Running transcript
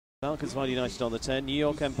Falconsville United on the 10, New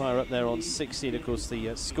York Empire up there on 16. Of course,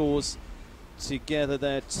 the scores together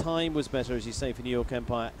there. Time was better, as you say, for New York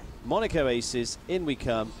Empire. Monaco Aces, in we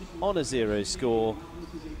come on a 0 score.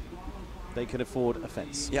 They can afford a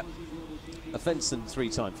fence. Yep. A fence and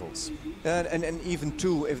 3 time faults. And even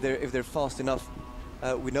 2 if they're fast enough.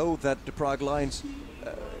 We know that the Prague Lions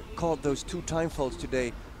caught those 2 time faults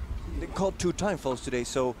today. They caught 2 time faults today,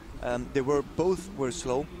 so both were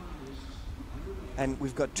slow. And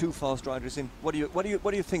we've got 2 fast riders in. What do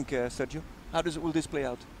you think, Sergio? Will this play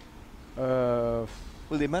out?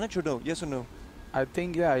 Will they manage or no? Yes or no? I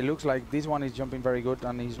think, yeah, it looks like this one is jumping very good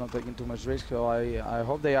and he's not taking too much risk, so I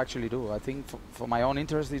hope they actually do. I think for my own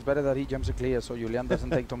interest, it's better that he jumps a clear so Julian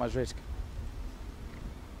doesn't take too much risk.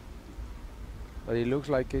 But it looks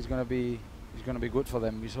like it's gonna be good for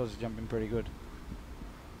them. We saw he's jumping pretty good.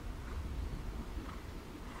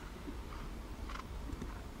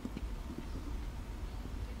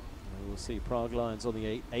 We'll see Prague Lions on the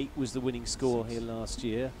 8. 8 was the winning score here last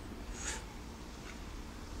year.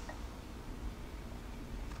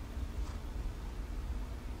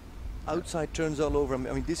 Outside turns all over. I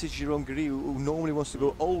mean, this is Jérôme Guéry, who normally wants to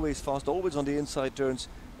go always fast, always on the inside turns,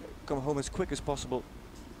 come home as quick as possible.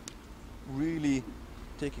 Really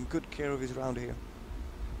taking good care of his round here.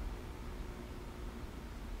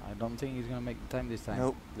 I don't think he's going to make the time this time.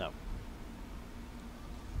 No. No.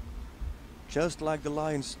 Just like the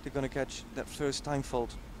Lions, they're going to catch that first time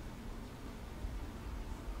fault.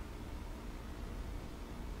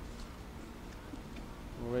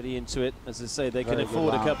 Already into it, as I say, they Very can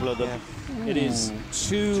afford a couple of them. Yeah. It is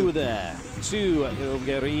 2 there. 2 Jérôme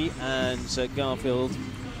Guéry and Garfield.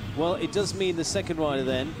 Well, it does mean the second rider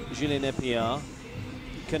then, Julien Epillard,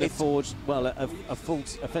 can afford, well, a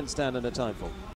fence down and a time fault.